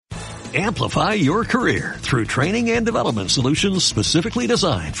Amplify your career through training and development solutions specifically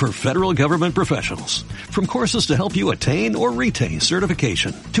designed for federal government professionals. From courses to help you attain or retain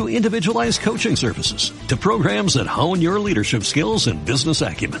certification, to individualized coaching services, to programs that hone your leadership skills and business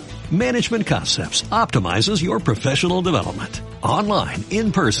acumen, Management Concepts optimizes your professional development. Online,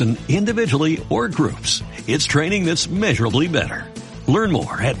 in person, individually, or groups, it's training that's measurably better. Learn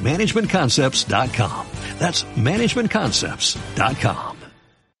more at managementconcepts.com. That's managementconcepts.com.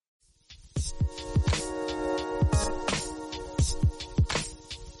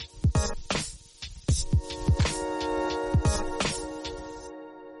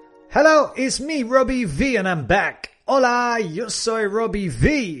 Hello, it's me, Robbie V, and I'm back. Hola, yo soy Robbie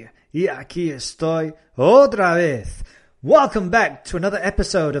V, y aquí estoy otra vez. Welcome back to another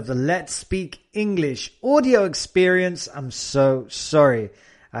episode of the Let's Speak English audio experience. I'm so sorry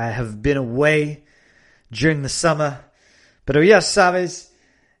I have been away during the summer, pero ya sabes,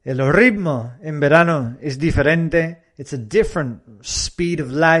 el ritmo en verano es diferente. It's a different speed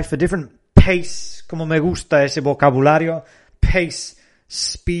of life, a different pace, como me gusta ese vocabulario, pace,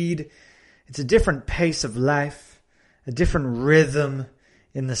 speed. It's a different pace of life, a different rhythm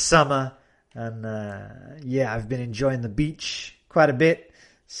in the summer. And I've been enjoying the beach quite a bit.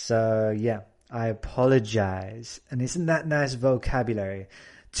 So yeah, I apologize. And isn't that nice vocabulary?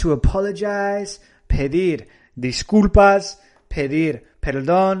 To apologize, pedir disculpas, pedir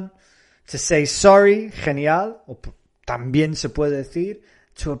perdón, to say sorry, genial. O también se puede decir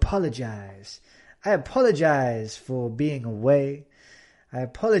to apologize. I apologize for being away. I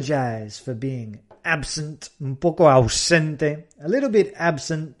apologize for being absent, un poco ausente, a little bit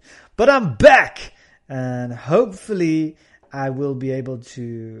absent, but I'm back, and hopefully I will be able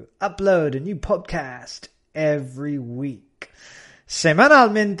to upload a new podcast every week.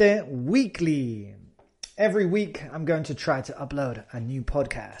 Semanalmente, weekly. Every week I'm going to try to upload a new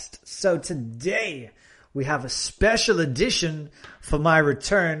podcast. So today we have a special edition for my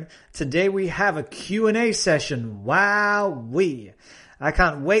return. Today we have a Q&A session. Wow-wee. I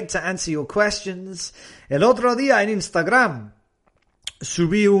can't wait to answer your questions. El otro día en Instagram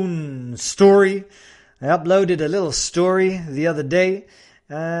subí un story. I uploaded a little story the other day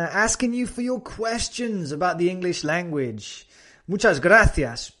asking you for your questions about the English language. Muchas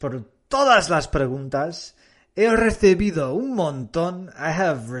gracias por todas las preguntas. He recibido un montón. I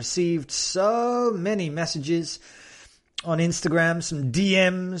have received so many messages on Instagram, some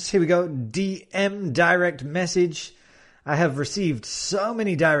DMs. Here we go. DM, direct message. I have received so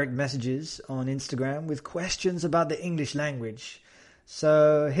many direct messages on Instagram with questions about the English language.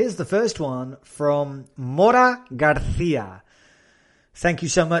 So here's the first one from Mora Garcia. Thank you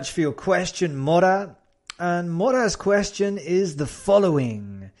so much for your question, Mora. And Mora's question is the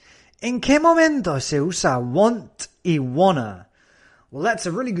following. ¿En qué momento se usa want y wanna? Well, that's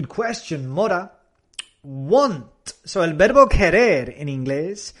a really good question, Mora. Want. So el verbo querer en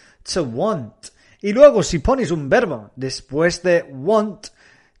inglés, to want. Y luego, si pones un verbo después de want,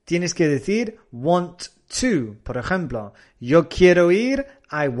 tienes que decir want to. Por ejemplo, yo quiero ir,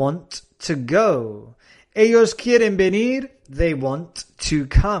 I want to go. Ellos quieren venir, they want to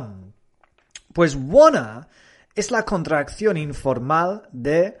come. Pues wanna es la contracción informal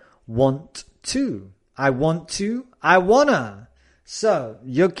de want to. I want to, I wanna. So,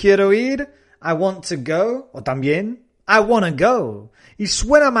 yo quiero ir, I want to go, o también, I wanna go. Y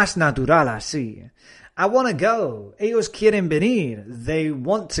suena más natural así. I wanna go. Ellos quieren venir. They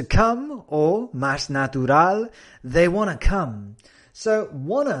want to come. O más natural, they wanna come. So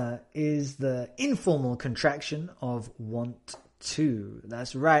wanna is the informal contraction of want to.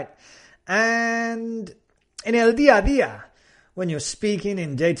 That's right. And in el día a día, when you're speaking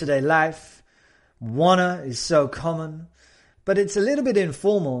in day-to-day life, wanna is so common, but it's a little bit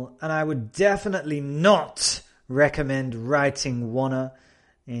informal, and I would definitely not recommend writing wanna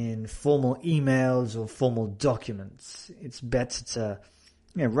in formal emails or formal documents. It's better to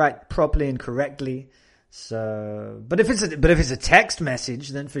write properly and correctly. So, but if it's a text message,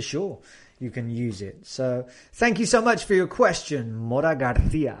 then for sure you can use it. So, thank you so much for your question, Mora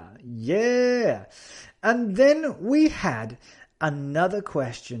Garcia. Yeah. And then we had another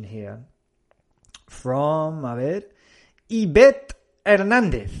question here from, Ibet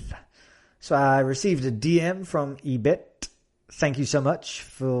Hernandez. So I received a DM from Ibet. Thank you so much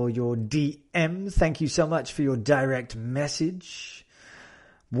for your DM. Thank you so much for your direct message.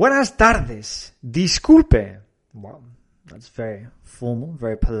 Buenas tardes. Disculpe. Wow, that's very formal,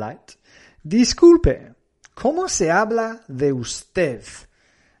 very polite. Disculpe. ¿Cómo se habla de usted?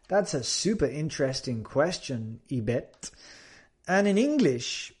 That's a super interesting question, Ibet. And in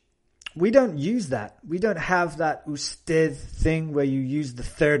English, we don't use that. We don't have that usted thing where you use the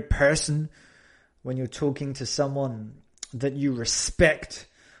third person when you're talking to someone that you respect,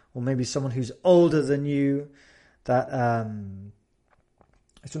 or maybe someone who's older than you. That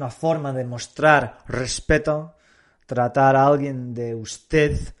es una forma de mostrar respeto, tratar a alguien de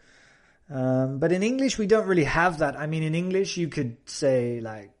usted. But in English, we don't really have that. I mean, in English, you could say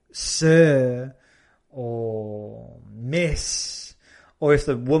like sir or miss, or if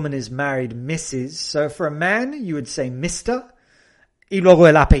the woman is married, Mrs. So for a man, you would say Mr. Y luego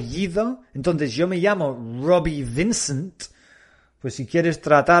el apellido. Entonces yo me llamo Robbie Vincent. Pues si quieres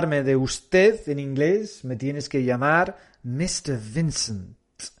tratarme de usted en inglés, me tienes que llamar Mr. Vincent.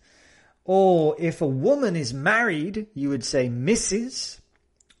 Or if a woman is married, you would say Mrs.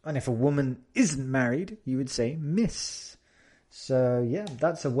 And if a woman isn't married, you would say Miss. So yeah,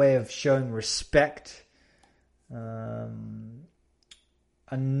 that's a way of showing respect.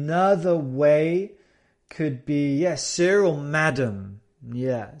 Another way could be, sir or madam.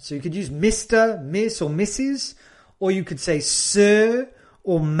 Yeah, so you could use Mr., Miss or Mrs., or you could say sir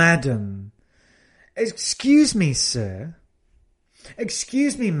or madam. Excuse me, sir.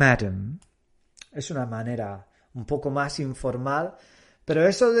 Excuse me, madam. Es una manera un poco más informal. Pero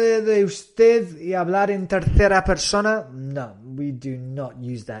eso de usted y hablar en tercera persona, no, we do not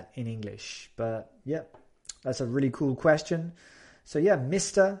use that in English. But yeah, that's a really cool question. So yeah,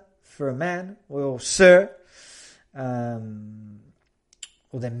 Mr. for a man, or sir, or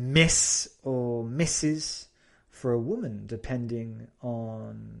then Miss or Mrs. for a woman, depending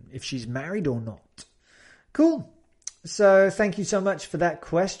on if she's married or not. Cool. So thank you so much for that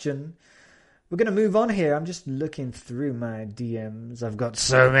question. We're going to move on here. I'm just looking through my DMs. I've got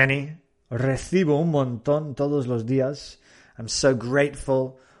so many. Recibo un montón todos los días. I'm so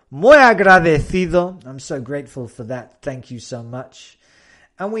grateful. Muy agradecido. I'm so grateful for that. Thank you so much.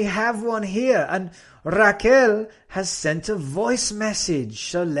 And we have one here. And Raquel has sent a voice message.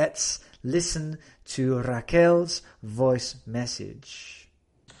 So let's listen to Raquel's voice message.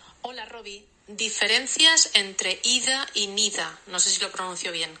 Hola, Robbie. Diferencias entre ida y nida. No sé si lo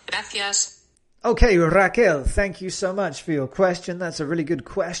pronuncio bien. Gracias. Okay, Raquel, thank you so much for your question. That's a really good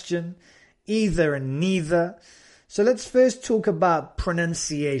question. Either and neither. So let's first talk about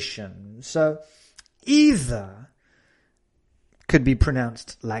pronunciation. So either could be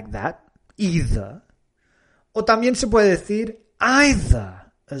pronounced like that. Either. O también se puede decir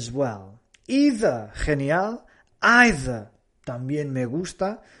either as well. Either, genial. Either, también me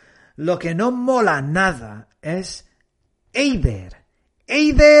gusta. Lo que no mola nada es either.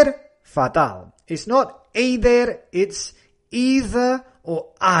 Either, fatal. It's not either, it's either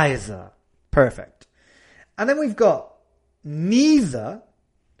or either. Perfect. And then we've got neither,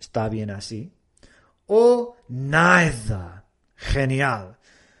 está bien así, or neither. Genial.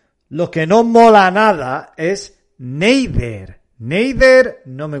 Lo que no mola nada es neither. Neither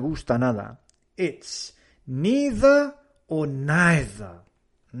no me gusta nada. It's neither or neither.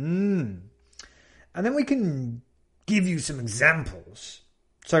 And then we can give you some examples.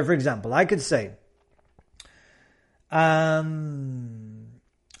 So, for example, I could say, a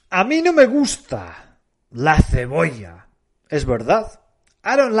mí no me gusta la cebolla. Es verdad.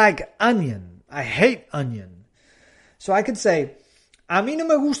 I don't like onion. I hate onion. So I could say, a mí no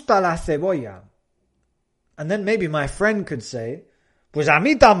me gusta la cebolla. And then maybe my friend could say, pues a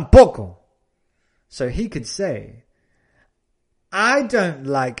mí tampoco. So he could say, I don't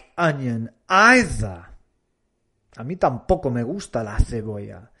like onion either. A mí tampoco me gusta la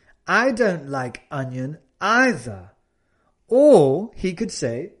cebolla. I don't like onion either. Or he could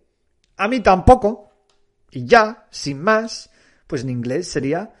say, a mí tampoco. Y ya, sin más, pues en inglés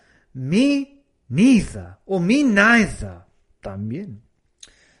sería me neither. Or me neither. También.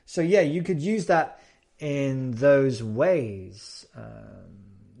 So yeah, you could use that in those ways.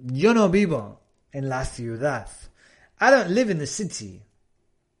 Yo no vivo en la ciudad. I don't live in the city.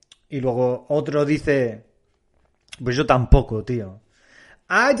 Y luego otro dice, pues yo tampoco, tío.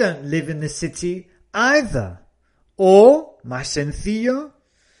 I don't live in the city either. O, más sencillo,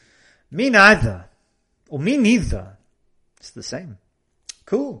 me neither. Or me neither. It's the same.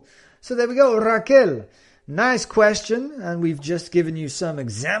 Cool. So there we go, Raquel. Nice question. And we've just given you some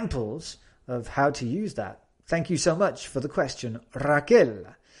examples of how to use that. Thank you so much for the question, Raquel.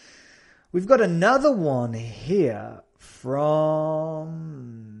 We've got another one here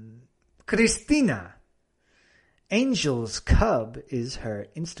from Cristina. Angel's Cub is her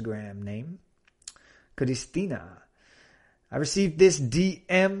Instagram name. Cristina. I received this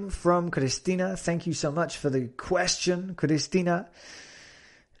DM from Cristina. Thank you so much for the question, Cristina.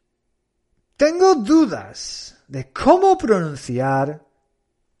 Tengo dudas de cómo pronunciar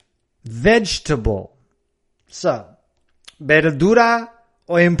vegetable. So, verdura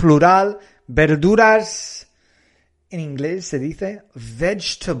o en plural, verduras en inglés se dice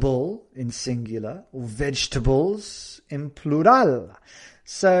vegetable in singular or vegetables in plural.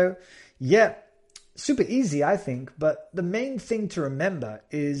 So, yeah, super easy, I think, but the main thing to remember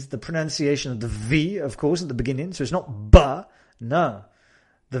is the pronunciation of the V, of course, at the beginning. So it's not B, no.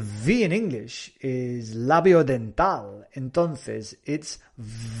 The V in English is labiodental. Entonces, it's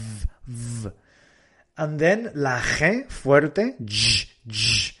V, V. And then la G, fuerte, J,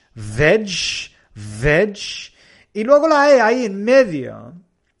 J, veg, veg. Y luego la E ahí en medio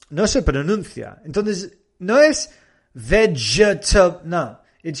no se pronuncia. Entonces, no es vegetable, no.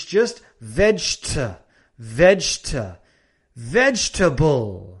 It's just vegetable.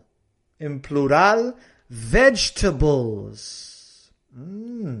 En plural, vegetables.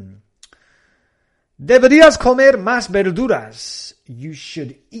 Deberías comer más verduras. You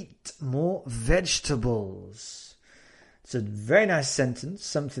should eat more vegetables. It's a very nice sentence,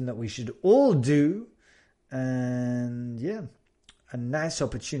 something that we should all do. And yeah, a nice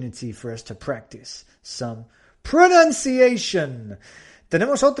opportunity for us to practice some pronunciation.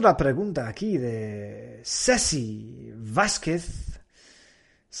 Tenemos otra pregunta aquí de Ceci Vázquez.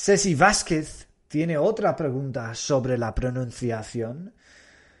 Ceci Vázquez tiene otra pregunta sobre la pronunciación.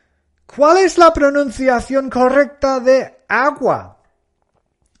 ¿Cuál es la pronunciación correcta de agua?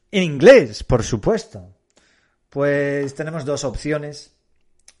 En inglés, por supuesto. Pues tenemos dos opciones.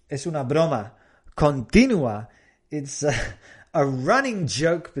 Es una broma continua. It's a running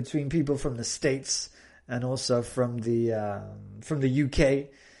joke between people from the States and also from the UK,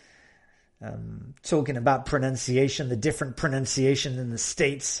 talking about pronunciation, the different pronunciation in the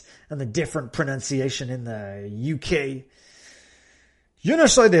States and the different pronunciation in the UK. Yo no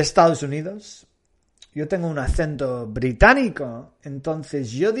soy de Estados Unidos. Yo tengo un acento británico.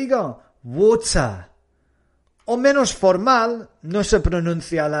 Entonces yo digo water. O menos formal, no se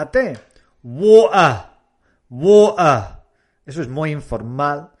pronuncia la T. Water. Water. Eso es muy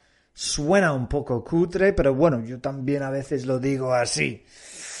informal. Suena un poco cutre, pero bueno, yo también a veces lo digo así.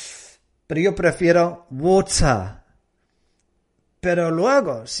 Pero yo prefiero water. Pero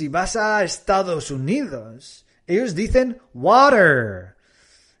luego, si vas a Estados Unidos, ellos dicen water.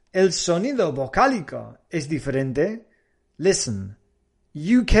 El sonido vocálico es diferente. Listen.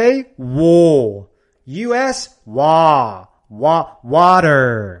 UK, wa. US, wa.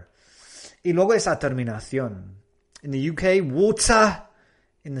 Water. Y luego esa terminación. In the UK, water.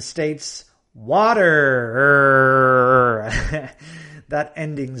 In the States, water. That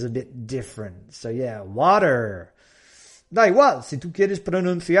ending's a bit different. So yeah, water. Da igual, si tú quieres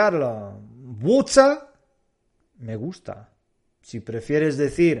pronunciarlo water, me gusta. Si prefieres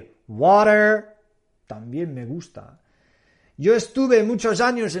decir water, también me gusta. Yo estuve muchos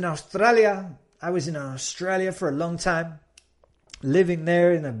años en Australia. I was in Australia for a long time. Living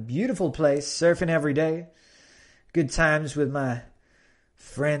there in a beautiful place, surfing every day. Good times with my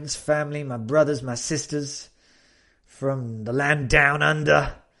friends, family, my brothers, my sisters from the land down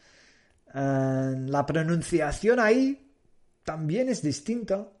under. And la pronunciación ahí también es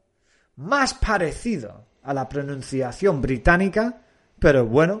distinto. Más parecido a la pronunciación británica, pero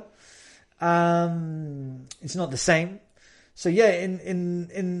bueno, it's not the same. So yeah,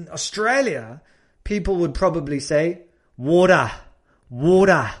 in Australia, people would probably say water,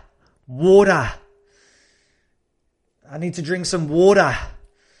 water, water. I need to drink some water.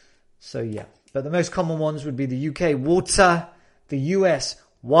 So yeah, but the most common ones would be the UK, water, the US,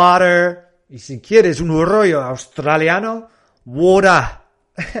 water, y si quieres un rollo australiano, water.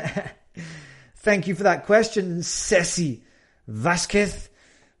 Thank you for that question, Ceci Vázquez.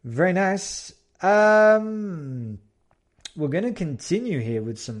 Very nice. We're going to continue here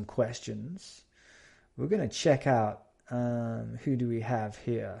with some questions. We're going to check out who do we have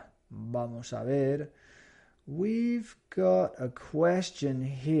here. Vamos a ver. We've got a question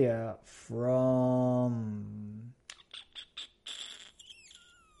here from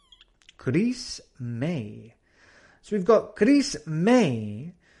Chris May. So we've got Chris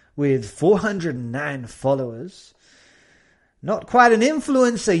May with 409 followers. Not quite an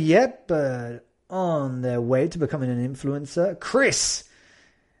influencer yet, but on their way to becoming an influencer. Chris.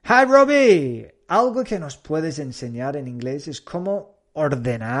 Hi, Robbie. Algo que nos puedes enseñar en inglés es cómo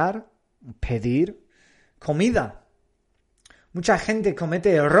ordenar, pedir comida. Mucha gente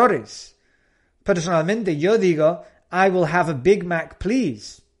comete errores. Personalmente yo digo, I will have a Big Mac,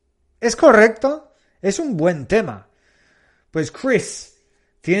 please. ¿Es correcto? Es un buen tema. Pues Chris,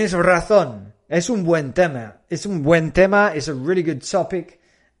 tienes razón. Es un buen tema. It's a really good topic.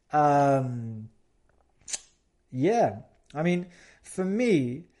 Yeah. I mean, for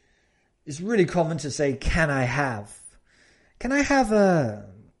me, it's really common to say, can I have? Can I have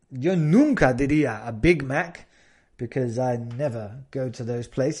yo nunca diría a Big Mac, because I never go to those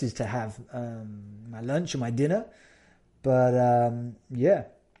places to have my lunch or my dinner. But yeah,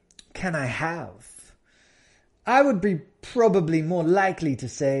 can I have? I would be probably more likely to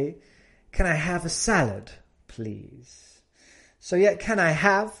say, can I have a salad, please? So yeah, can I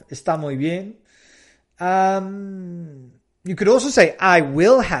have? Está muy bien. You could also say, I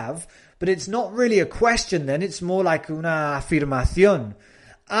will have, but it's not really a question then. It's more like una afirmación.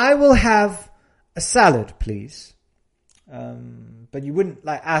 I will have a salad, please. But you wouldn't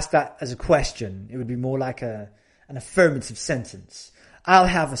like ask that as a question. It would be more like an affirmative sentence. I'll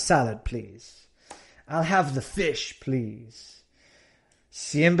have a salad, please. I'll have the fish, please.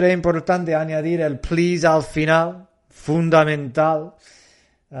 Siempre importante añadir el please al final. Fundamental.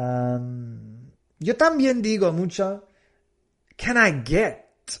 Yo también digo mucho, can I get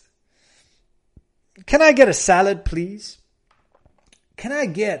a salad, please? Can I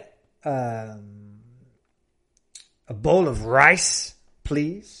get a bowl of rice,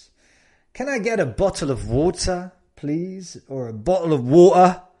 please? Can I get a bottle of water, please? Or a bottle of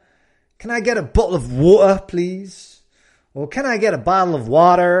water? Can I get a bottle of water, please? Or can I get a bottle of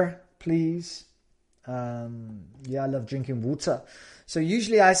water, please? Yeah, I love drinking water. So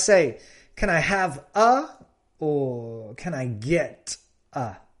usually I say, can I have a, or can I get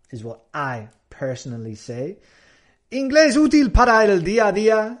a, is what I personally say. Inglés útil para el día a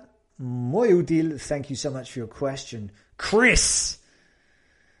día. Muy útil. Thank you so much for your question, Chris.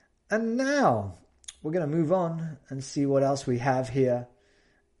 And now we're going to move on and see what else we have here.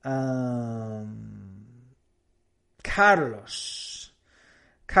 Carlos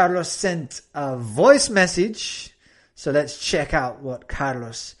sent a voice message. So let's check out what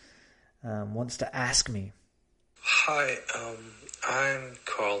Carlos wants to ask me. Hi, I'm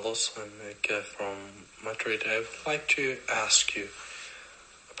Carlos. I'm a guy from Madrid. I would like to ask you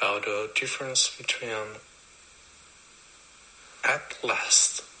about the difference between at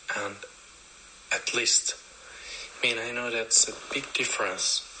last and at least. I mean, I know that's a big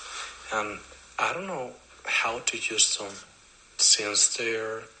difference, and I don't know how to use them since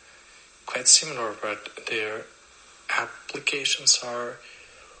they're quite similar, but their applications are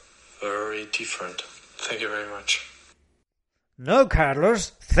very different. Thank you very much. No,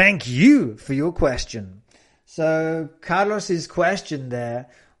 Carlos, thank you for your question. So Carlos's question there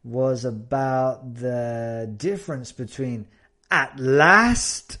was about the difference between at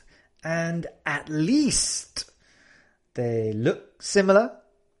last and at least. They look similar.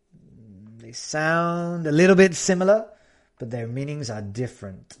 They sound a little bit similar, but their meanings are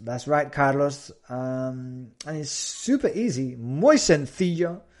different. That's right, Carlos. And it's super easy, muy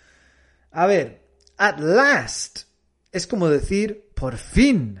sencillo. A ver, at last es como decir por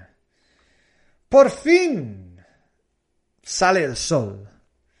fin. Por fin sale el sol.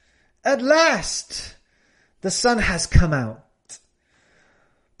 At last the sun has come out.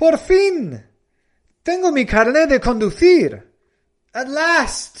 Por fin tengo mi carnet de conducir. At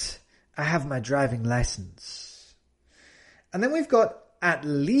last I have my driving license. And then we've got at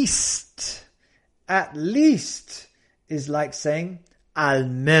least. At least is like saying al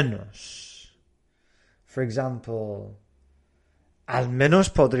menos. For example, al menos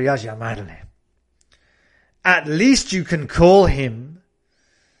podrías llamarle. At least you can call him.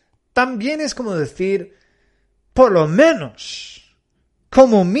 También es como decir por lo menos,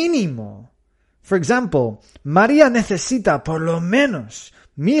 como mínimo. For example, María necesita por lo menos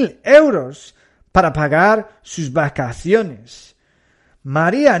 1,000 euros para pagar sus vacaciones.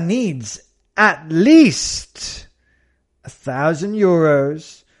 María needs at least 1,000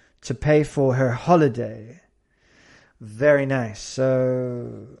 euros to pay for her holiday. Very nice.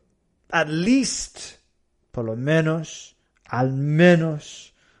 So, at least, por lo menos, al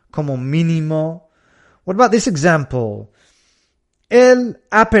menos, como mínimo. What about this example? Él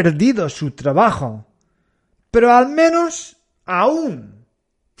ha perdido su trabajo, pero al menos aún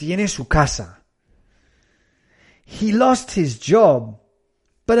tiene su casa. He lost his job,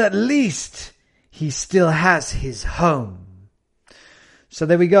 but at least he still has his home. So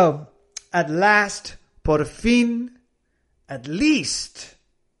there we go. At last, por fin, at least,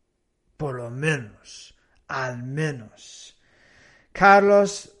 por lo menos, al menos.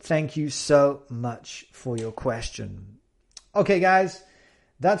 Carlos, thank you so much for your question. Okay, guys,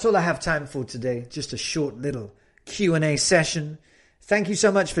 that's all I have time for today. Just a short little Q&A session. Thank you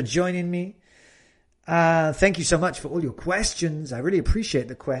so much for joining me. Thank you so much for all your questions. I really appreciate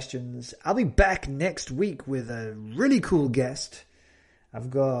the questions. I'll be back next week with a really cool guest. I've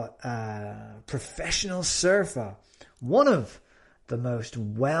got a professional surfer, one of the most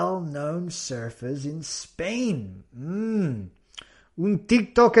well-known surfers in Spain. Un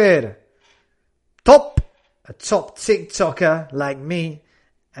TikToker. A top TikToker like me.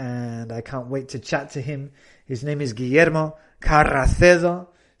 And I can't wait to chat to him. His name is Guillermo Carracedo.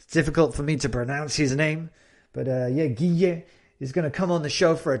 It's difficult for me to pronounce his name. But Guille is going to come on the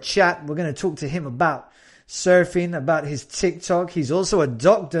show for a chat. We're going to talk to him about surfing, about his TikTok. He's also a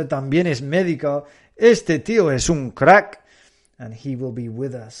doctor, también es médico. Este tío es un crack. And he will be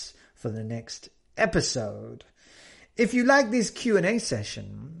with us for the next episode. If you like this Q&A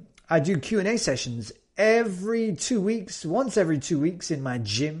session, I do Q&A sessions every 2 weeks, once every 2 weeks in my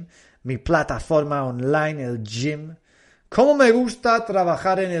gym, mi plataforma online, el gym. ¿Cómo me gusta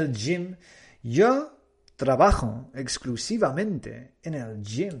trabajar en el gym? Yo trabajo exclusivamente en el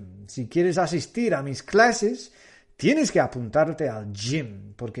gym. Si quieres asistir a mis clases, tienes que apuntarte al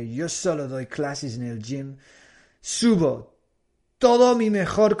gym, porque yo solo doy clases en el gym. Subo todo mi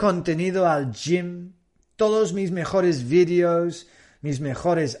mejor contenido al gym, todos mis mejores vídeos, mis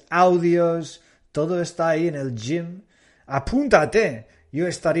mejores audios, todo está ahí en el gym. Apúntate, yo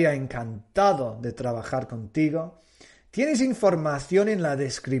estaría encantado de trabajar contigo. Tienes información en la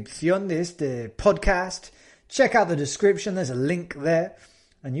descripción de este podcast. Check out the description, there's a link there.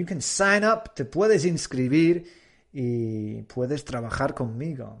 And you can sign up, te puedes inscribir y puedes trabajar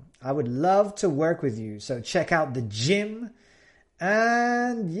conmigo. I would love to work with you. So check out the gym.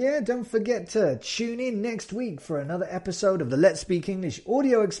 And yeah, don't forget to tune in next week for another episode of the Let's Speak English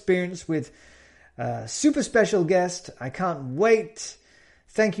audio experience with a super special guest. I can't wait.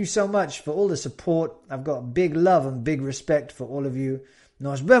 Thank you so much for all the support. I've got big love and big respect for all of you.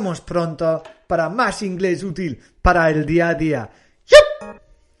 Nos vemos pronto para más inglés útil para el día a día. ¡Yup!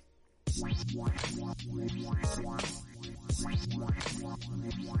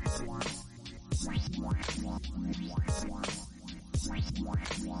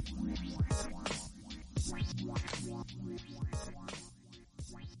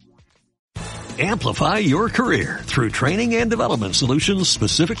 Amplify your career through training and development solutions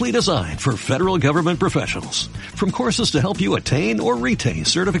specifically designed for federal government professionals. From courses to help you attain or retain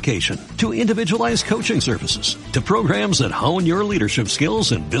certification, to individualized coaching services, to programs that hone your leadership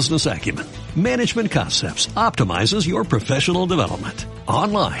skills and business acumen, Management Concepts optimizes your professional development.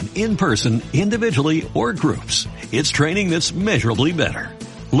 Online, in person, individually, or groups, it's training that's measurably better.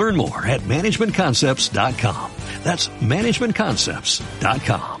 Learn more at managementconcepts.com. That's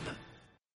managementconcepts.com.